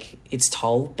take its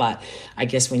toll. But I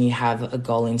guess when you have a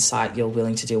goal in sight, you're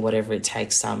willing to do whatever it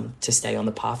takes to stay on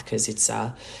the path, because it's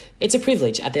a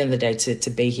privilege. At the end of the day, to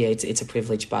be here, it's a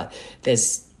privilege. But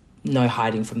there's no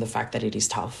hiding from the fact that it is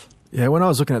tough. Yeah, when I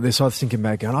was looking at this, I was thinking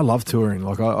back, and I love touring.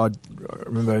 Like I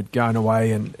remember going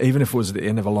away, and even if it was the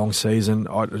end of a long season,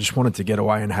 I just wanted to get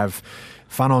away and have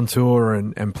fun on tour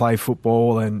and play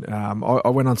football. And I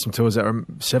went on some tours that were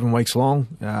 7 weeks long.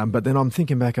 But then I'm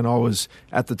thinking back, and I was,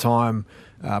 at the time,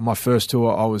 my first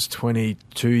tour, I was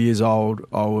 22 years old.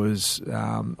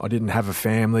 I didn't have a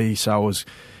family, so I was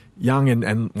young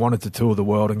and wanted to tour the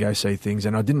world and go see things.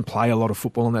 And I didn't play a lot of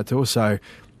football on that tour, so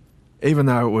even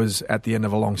though it was at the end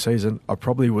of a long season, I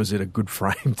probably was in a good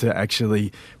frame to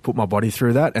actually put my body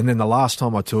through that. And then the last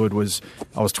time I toured I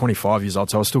was 25 years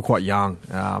old, so I was still quite young.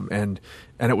 And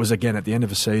it was, again, at the end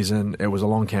of a season. It was a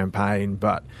long campaign,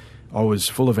 but I was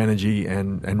full of energy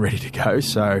and ready to go.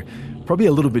 So probably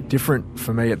a little bit different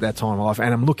for me at that time in life.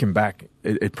 And I'm looking back,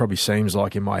 it probably seems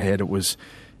like in my head it was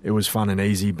fun and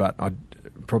easy, but I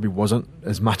probably wasn't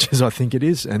as much as I think it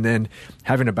is. And then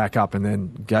having to back up and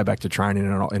then go back to training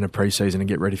in a pre-season and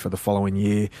get ready for the following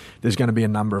year. There's going to be a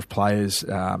number of players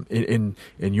in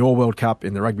your World Cup,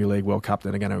 in the Rugby League World Cup,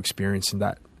 that are going to experience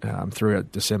that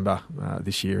throughout December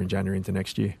this year and January into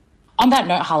next year. On that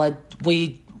note, Hala,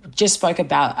 we just spoke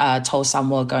about Tol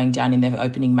Samuel going down in their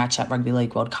opening match at Rugby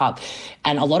League World Cup,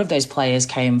 and a lot of those players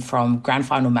came from grand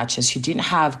final matches who didn't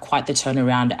have quite the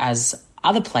turnaround as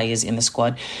other players in the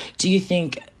squad. Do you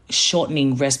think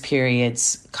shortening rest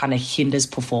periods kind of hinders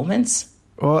performance?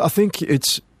 Well, I think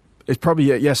it's probably,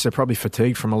 yes, they're probably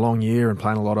fatigued from a long year and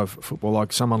playing a lot of football,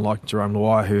 like someone like Jerome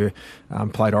Luai, who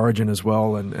played Origin as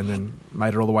well and then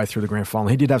made it all the way through the grand final.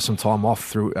 He did have some time off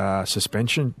through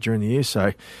suspension during the year,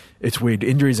 so it's weird.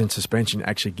 Injuries and suspension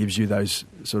actually gives you those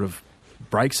sort of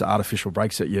breaks, artificial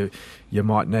breaks that you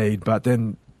might need. But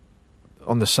then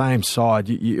on the same side,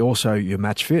 you're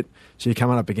match fit. So you're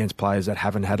coming up against players that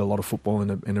haven't had a lot of football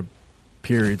in a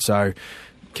period. So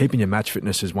keeping your match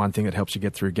fitness is one thing that helps you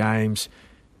get through games.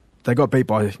 They got beat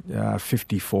by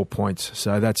 54 points.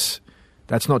 So that's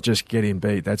not just getting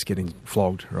beat, that's getting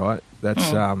flogged, right?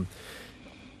 That's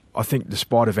I think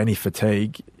despite of any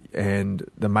fatigue and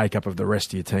the makeup of the rest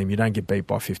of your team, you don't get beat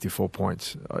by 54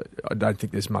 points. I don't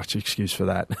think there's much excuse for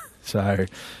that. So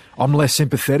I'm less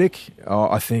sympathetic.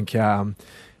 I think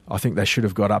they should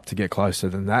have got up to get closer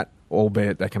than that,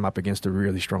 albeit they come up against a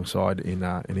really strong side in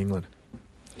England.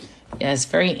 Yeah, it's a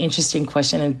very interesting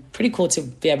question and pretty cool to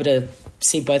be able to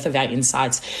see both of our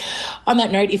insights. On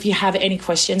that note, if you have any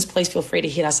questions, please feel free to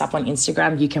hit us up on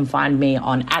Instagram. You can find me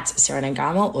on @Sarah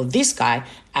or this guy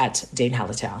 @Dean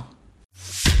Hallertau.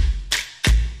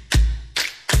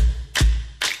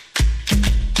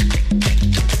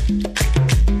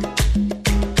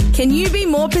 Can you be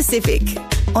more Pacific?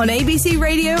 On ABC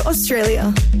Radio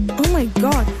Australia. Oh my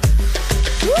God.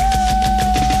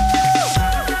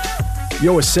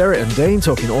 You're with Sarah and Dean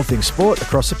talking all things sport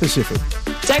across the Pacific.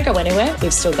 Don't go anywhere.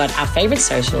 We've still got our favourite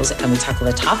socials and we tackle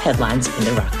the tough headlines in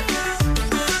the ruck.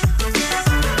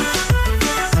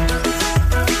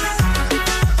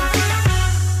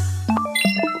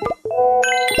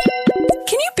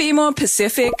 Can you be more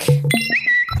Pacific?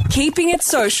 Keeping it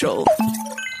social.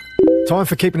 Time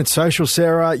for Keeping It Social,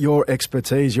 Sarah. Your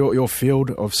expertise, your field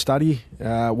of study.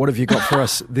 What have you got for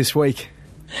us this week?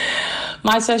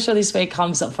 My social this week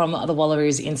comes from the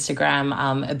Wallaroos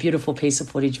Instagram. A beautiful piece of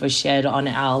footage was shared on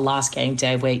our last game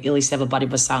day where Iliseva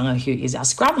Badibasanga, who is our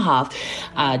scrum half,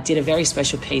 did a very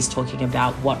special piece talking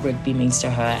about what rugby means to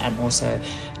her and also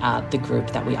the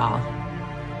group that we are.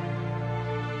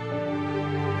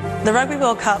 The Rugby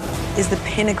World Cup is the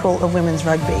pinnacle of women's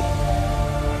rugby.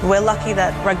 We're lucky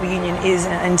that rugby union is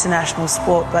an international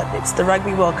sport, but it's the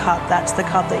Rugby World Cup, that's the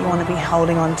cup that you want to be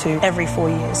holding on to every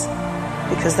 4 years,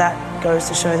 because that goes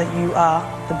to show that you are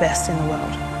the best in the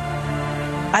world.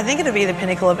 I think it'll be the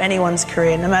pinnacle of anyone's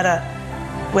career, no matter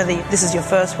whether this is your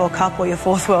first World Cup or your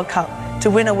fourth World Cup. To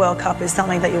win a World Cup is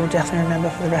something that you'll definitely remember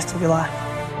for the rest of your life.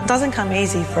 It doesn't come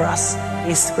easy for us.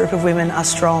 This group of women are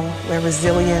strong, we're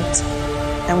resilient,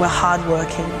 and we're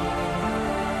hardworking.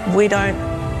 We don't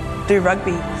do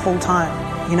rugby full time.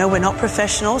 You know, we're not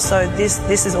professionals, so this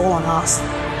is all on us.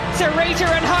 Sarita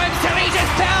and home. Sarita's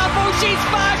powerful, she's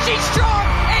fast, she's strong,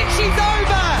 and she's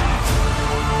over.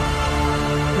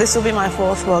 This will be my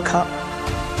fourth World Cup.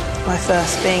 my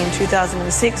first being in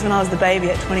 2006 when I was the baby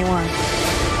at 21.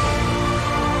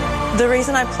 The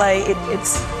reason I play,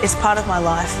 it's part of my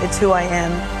life. It's who I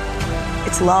am.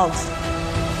 It's love.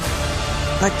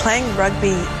 Like playing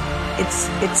rugby, it's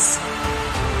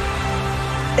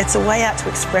a way out to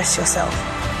express yourself.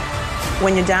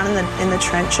 When you're down in the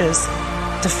trenches,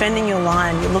 defending your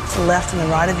line, you look to the left and the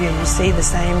right of you and you see the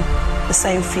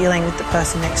same feeling with the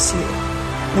person next to you.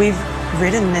 We've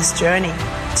ridden this journey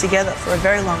together for a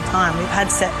very long time. We've had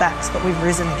setbacks, but we've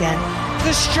risen again.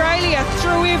 Australia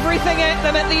threw everything at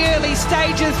them at the early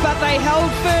stages, but they held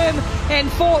firm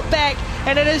and fought back,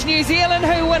 and it is New Zealand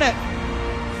who win it.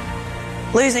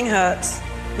 Losing hurts,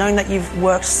 knowing that you've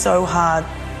worked so hard,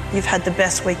 you've had the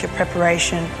best week of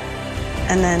preparation,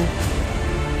 and then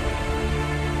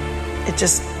it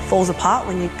just falls apart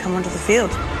when you come onto the field.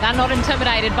 They're not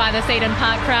intimidated by the Eden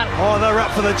Park crowd. Oh, they're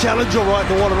up for the challenge all right,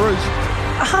 the Wallaroos.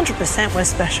 100% we're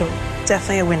special.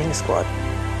 Definitely a winning squad.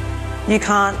 You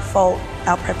can't fault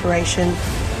our preparation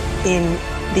in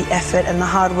the effort and the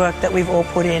hard work that we've all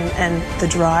put in and the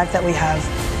drive that we have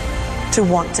to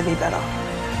want to be better.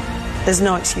 There's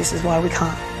no excuses why we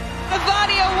can't.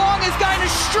 Vania Wong is going to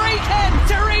streak in.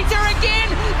 Tarita again.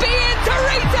 Bien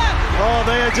Tarita. Oh,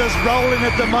 they are just rolling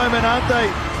at the moment, aren't they?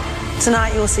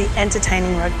 Tonight you'll see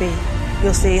entertaining rugby.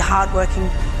 You'll see hard-working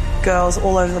girls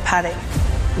all over the paddock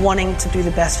wanting to do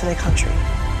the best for their country.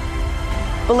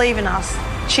 Believe in us.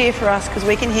 Cheer for us, because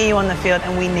we can hear you on the field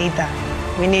and we need that.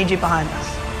 We need you behind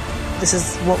us. This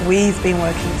is what we've been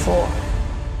working for.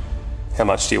 How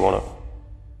much do you want it?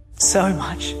 So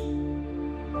much.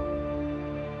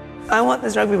 I want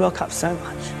this Rugby World Cup so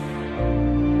much.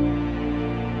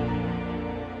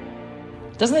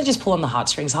 Doesn't it just pull on the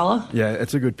heartstrings, Hala? Yeah,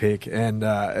 it's a good pick, and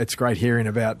it's great hearing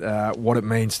about what it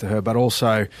means to her, but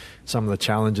also some of the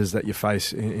challenges that you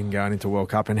face in going into World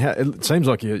Cup, and how it seems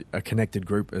like you're a connected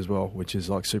group as well, which is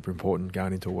like super important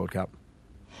going into a World Cup.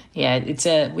 Yeah,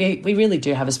 we really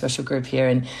do have a special group here,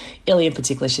 and Illy in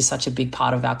particular, she's such a big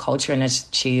part of our culture, and as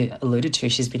she alluded to,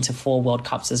 she's been to 4 World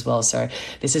Cups as well, so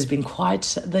this has been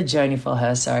quite the journey for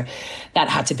her, so that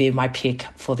had to be my pick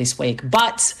for this week.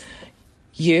 But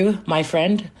you, my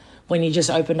friend, when you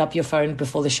just opened up your phone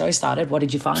before the show started, what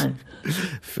did you find?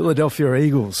 Philadelphia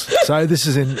Eagles. So this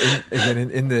is in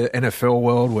the NFL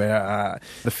world, where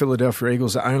the Philadelphia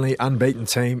Eagles are the only unbeaten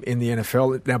team in the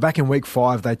NFL. Now, back in week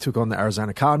 5, they took on the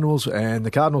Arizona Cardinals, and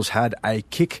the Cardinals had a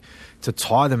kick to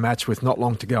tie the match with not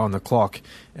long to go on the clock.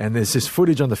 And there's this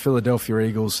footage on the Philadelphia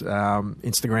Eagles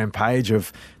Instagram page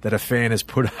that a fan has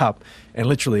put up, and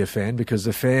literally a fan, because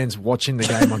the fan's watching the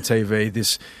game on TV.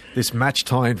 This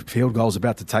match-tying field goal is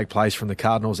about to take place from the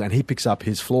Cardinals, and he picks up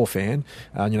his floor fan,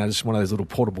 just one of those little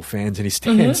portable fans, and he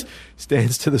stands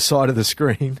to the side of the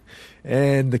screen,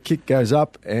 and the kick goes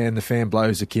up, and the fan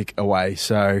blows the kick away.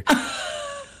 So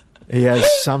he has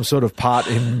some sort of part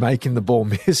in making the ball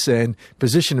miss and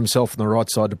position himself on the right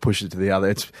side to push it to the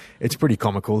other. It's pretty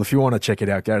comical. If you want to check it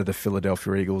out, go to the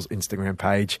Philadelphia Eagles Instagram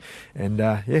page. And,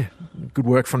 good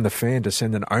work from the fan to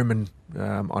send an Omen,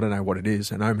 I don't know what it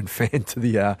is, an Omen fan to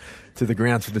the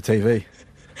ground for the TV.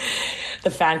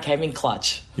 The fan came in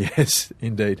clutch. Yes,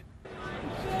 indeed.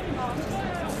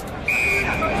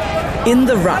 In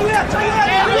the Ruck.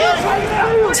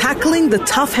 Tackling the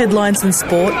tough headlines in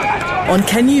sport on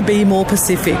Can You Be More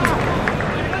Pacific?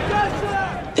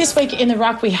 This week in the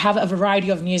Ruck, we have a variety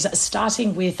of news,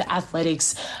 starting with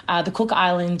athletics. The Cook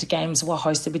Island Games were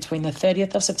hosted between the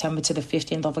 30th of September to the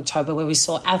 15th of October, where we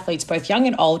saw athletes, both young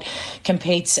and old,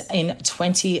 compete in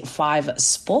 25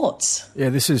 sports. Yeah,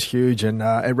 this is huge, and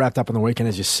it wrapped up on the weekend,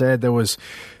 as you said. There was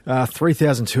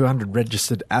 3,200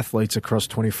 registered athletes across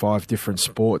 25 different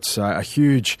sports. So a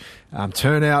huge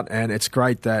turnout, and it's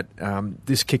great that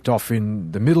this kicked off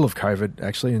in the middle of COVID,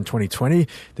 actually, in 2020.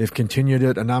 They've continued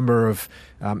it. A number of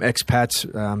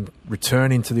expats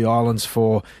returning to the islands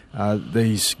for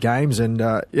these games, and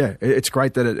it's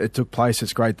great that it took place.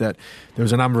 It's great that there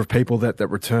was a number of people that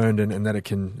returned, and that it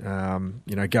can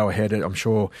go ahead. I'm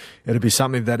sure it'll be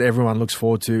something that everyone looks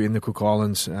forward to in the Cook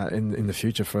Islands in the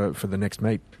future for the next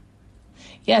meet.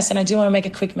 Yes, and I do want to make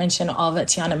a quick mention of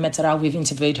Tiana Metara. We've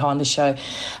interviewed her on the show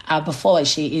before.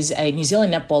 She is a New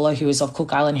Zealand netballer who is of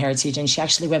Cook Island heritage, and she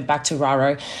actually went back to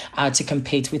Raro to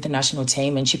compete with the national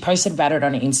team, and she posted about it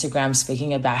on Instagram,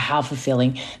 speaking about how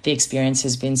fulfilling the experience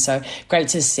has been. So great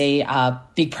to see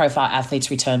big profile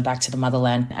athletes return back to the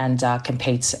motherland and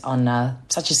compete on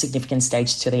such a significant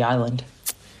stage to the island.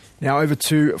 Now over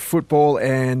to football,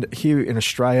 and here in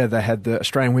Australia they had the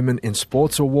Australian Women in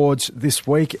Sports Awards this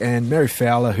week, and Mary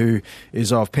Fowler, who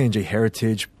is of PNG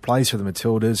heritage, plays for the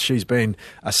Matildas. She's been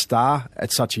a star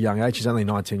at such a young age. She's only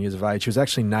 19 years of age. She was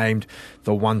actually named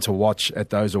the one to watch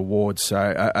at those awards,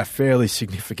 so a fairly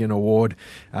significant award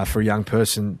for a young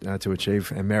person to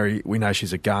achieve. And Mary, we know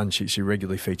she's a gun. She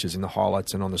regularly features in the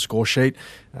highlights and on the score sheet,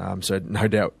 so no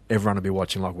doubt everyone will be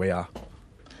watching like we are.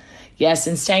 Yes,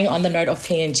 and staying on the note of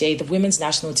PNG, the women's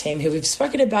national team, who we've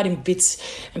spoken about in bits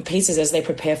and pieces as they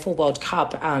prepare for World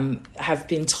Cup, have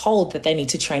been told that they need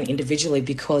to train individually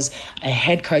because a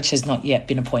head coach has not yet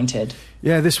been appointed.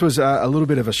 Yeah, this was a little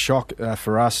bit of a shock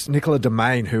for us. Nicola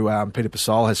Demain, who Peter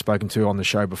Pasol has spoken to on the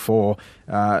show before,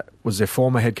 was their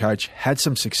former head coach, had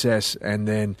some success, and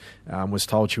then was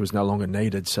told she was no longer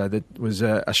needed. So that was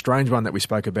a strange one that we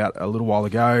spoke about a little while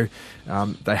ago.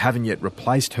 They haven't yet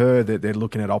replaced her. They're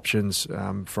looking at options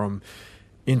from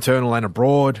internal and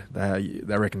abroad. They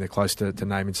reckon they're close to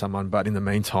naming someone, but in the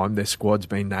meantime, their squad's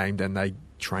been named and they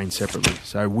train separately.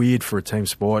 So weird for a team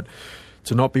sport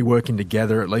to not be working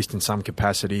together, at least in some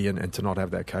capacity, and to not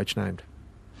have that coach named.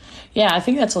 Yeah, I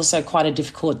think that's also quite a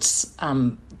difficult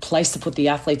place to put the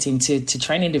athletes into. To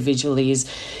train individually is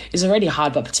already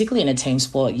hard, but particularly in a team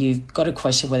sport, you've got to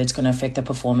question whether it's going to affect their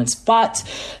performance. But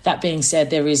that being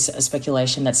said, there is a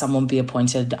speculation that someone will be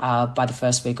appointed by the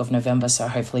first week of November, so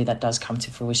hopefully that does come to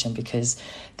fruition because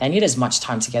they need as much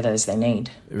time together as they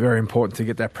need. Very important to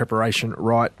get that preparation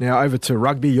right. Now over to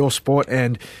rugby, your sport,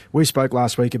 and we spoke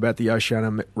last week about the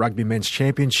Oceania Rugby Men's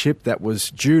Championship that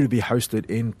was due to be hosted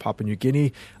in Papua New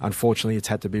Guinea. Unfortunately, it's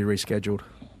had to be rescheduled.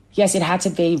 Yes, it had to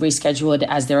be rescheduled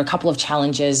as there are a couple of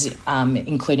challenges,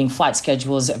 including flight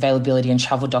schedules, availability and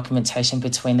travel documentation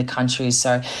between the countries.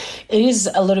 So it is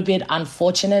a little bit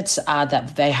unfortunate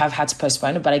that they have had to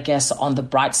postpone it, but I guess on the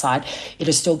bright side,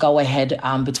 it'll still go ahead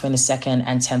between the 2nd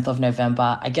and 10th of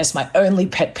November. I guess my only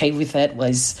pet peeve with it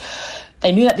was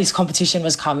they knew that this competition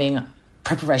was coming.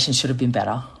 Preparation should have been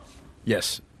better.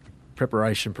 Yes,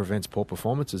 preparation prevents poor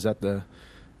performance. Is that the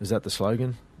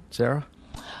slogan, Sarah?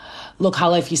 Look,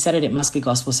 Harlow, if you said it, it must be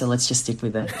gospel, so let's just stick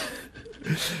with it.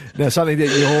 Now, something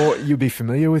that you'll be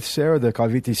familiar with, Sarah, the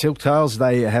Kaiviti Silktails,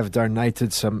 they have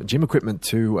donated some gym equipment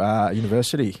to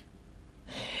university.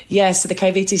 Yes, so the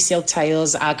KVT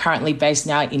Silktails are currently based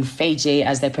now in Fiji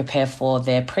as they prepare for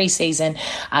their pre-season.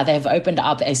 They have opened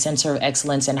up a centre of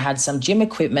excellence and had some gym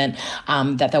equipment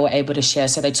that they were able to share.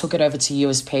 So they took it over to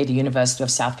USP, the University of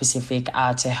South Pacific,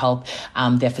 to help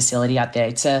their facility out there.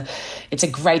 It's a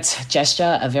great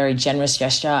gesture, a very generous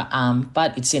gesture,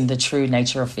 but it's in the true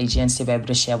nature of Fijians to be able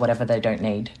to share whatever they don't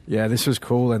need. Yeah, this was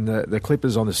cool, and the clip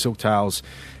is on the Silktails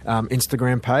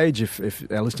Instagram page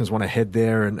if our listeners want to head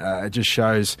there, and it just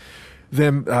shows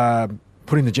them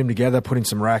putting the gym together, putting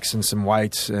some racks and some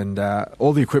weights and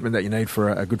all the equipment that you need for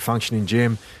a good functioning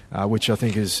gym, which I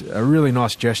think is a really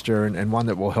nice gesture and one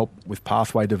that will help with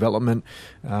pathway development,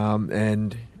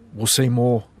 and we'll see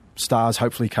more stars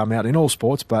hopefully come out in all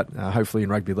sports, but hopefully in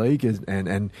rugby league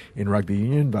and in rugby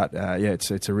union, but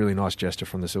it's a really nice gesture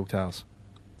from the Silktails.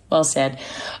 Well said.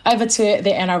 Over to the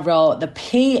NRL, the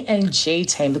PNG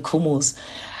team, the Kumals.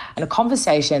 And a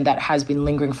conversation that has been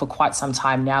lingering for quite some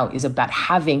time now is about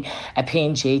having a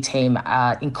PNG team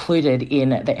included in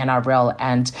the NRL.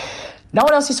 And no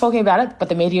one else is talking about it, but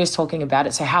the media is talking about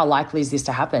it. So how likely is this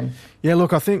to happen? Yeah,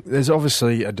 look, I think there's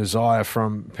obviously a desire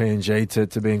from PNG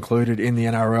to be included in the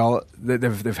NRL.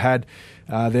 They've had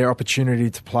their opportunity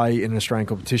to play in an Australian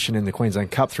competition in the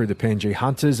Queensland Cup through the PNG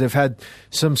Hunters. They've had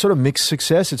some sort of mixed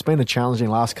success. It's been a challenging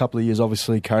last couple of years,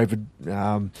 obviously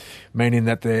COVID, meaning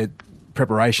that their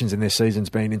preparations in their season's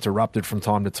been interrupted from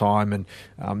time to time, and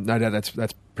no doubt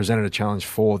that's presented a challenge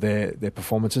for their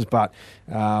performances. But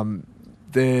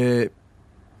their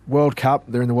World Cup,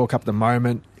 they're in the World Cup at the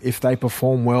moment. If they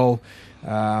perform well,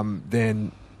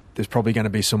 then there's probably going to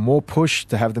be some more push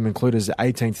to have them included as the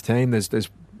 18th team. There's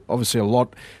obviously a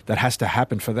lot that has to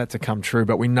happen for that to come true,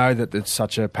 but we know that it's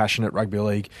such a passionate rugby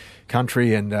league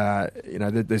country, and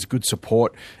there's good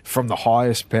support from the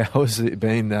highest powers,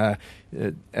 being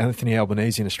Anthony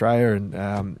Albanese in Australia and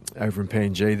over in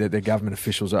PNG, that their government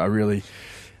officials are really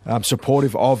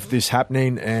supportive of this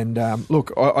happening. And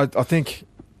look, I think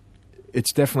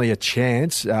it's definitely a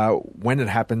chance. When it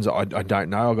happens, I don't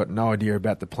know. I've got no idea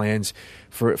about the plans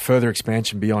for further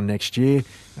expansion beyond next year.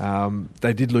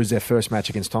 They did lose their first match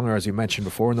against Tonga, as you mentioned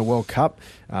before, in the World Cup,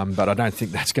 but I don't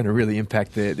think that's going to really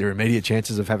impact their immediate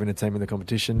chances of having a team in the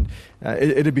competition.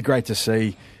 It'd be great to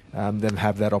see them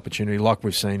have that opportunity like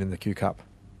we've seen in the Q Cup.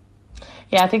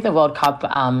 Yeah, I think the World Cup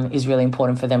is really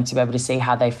important for them to be able to see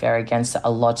how they fare against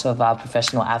a lot of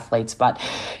professional athletes. But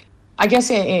I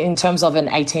guess in terms of an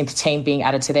 18th team being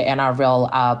added to the NRL,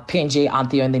 PNG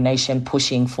aren't the only nation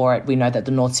pushing for it. We know that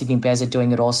the North Sydney Bears are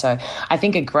doing it also. I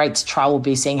think a great trial will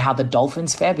be seeing how the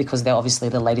Dolphins fare because they're obviously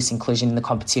the latest inclusion in the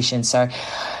competition. So,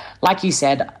 like you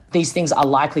said, these things are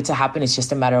likely to happen. It's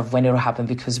just a matter of when it'll happen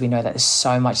because we know that there's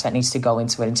so much that needs to go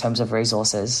into it in terms of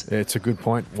resources. Yeah, it's a good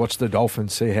point. Watch the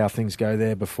Dolphins, see how things go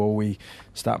there before we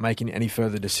start making any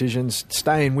further decisions.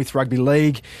 Staying with rugby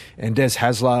league, and Des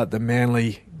Hasler, the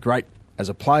Manly, great as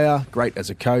a player, great as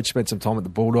a coach, spent some time at the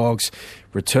Bulldogs,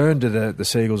 returned to the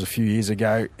Seagulls a few years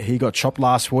ago. He got chopped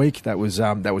last week. That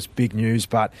was big news,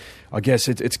 but I guess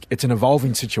it's an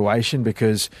evolving situation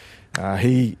because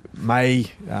he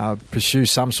may pursue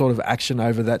some sort of action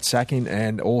over that sacking,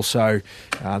 and also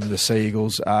the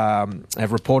Seagulls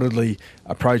have reportedly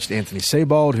approached Anthony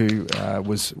Seibold, who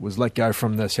was let go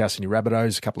from the South Sydney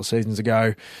Rabbitohs a couple of seasons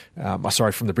ago.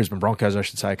 From the Brisbane Broncos, I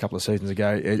should say, a couple of seasons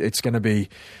ago. It's going to be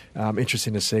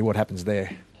interesting to see what happens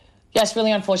there. Yeah, it's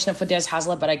really unfortunate for Des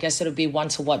Hasler, but I guess it'll be one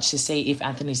to watch to see if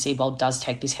Anthony Seibold does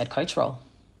take this head coach role.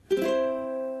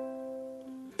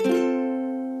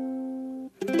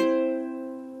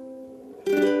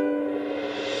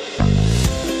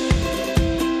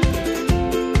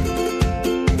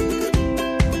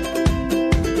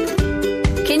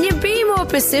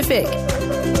 Pacific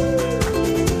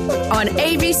on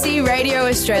ABC Radio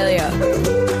Australia.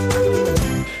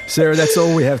 Sarah, that's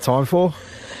all we have time for.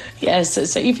 Yes,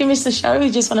 so if you missed the show,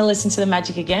 you just want to listen to the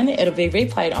magic again, it'll be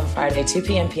replayed on Friday, 2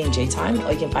 p.m. PNG time,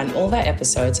 or you can find all of our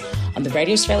episodes on the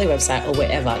Radio Australia website or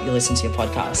wherever you listen to your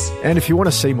podcasts. And if you want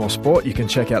to see more sport, you can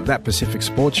check out That Pacific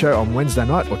Sports Show on Wednesday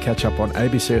night or catch up on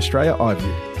ABC Australia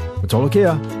iView. Matolo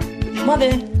Kia.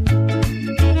 Mother.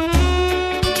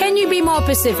 Can You Be More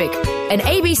Pacific? An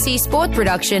ABC Sport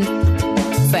production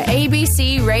for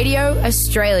ABC Radio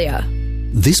Australia.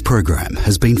 This program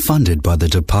has been funded by the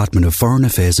Department of Foreign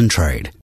Affairs and Trade.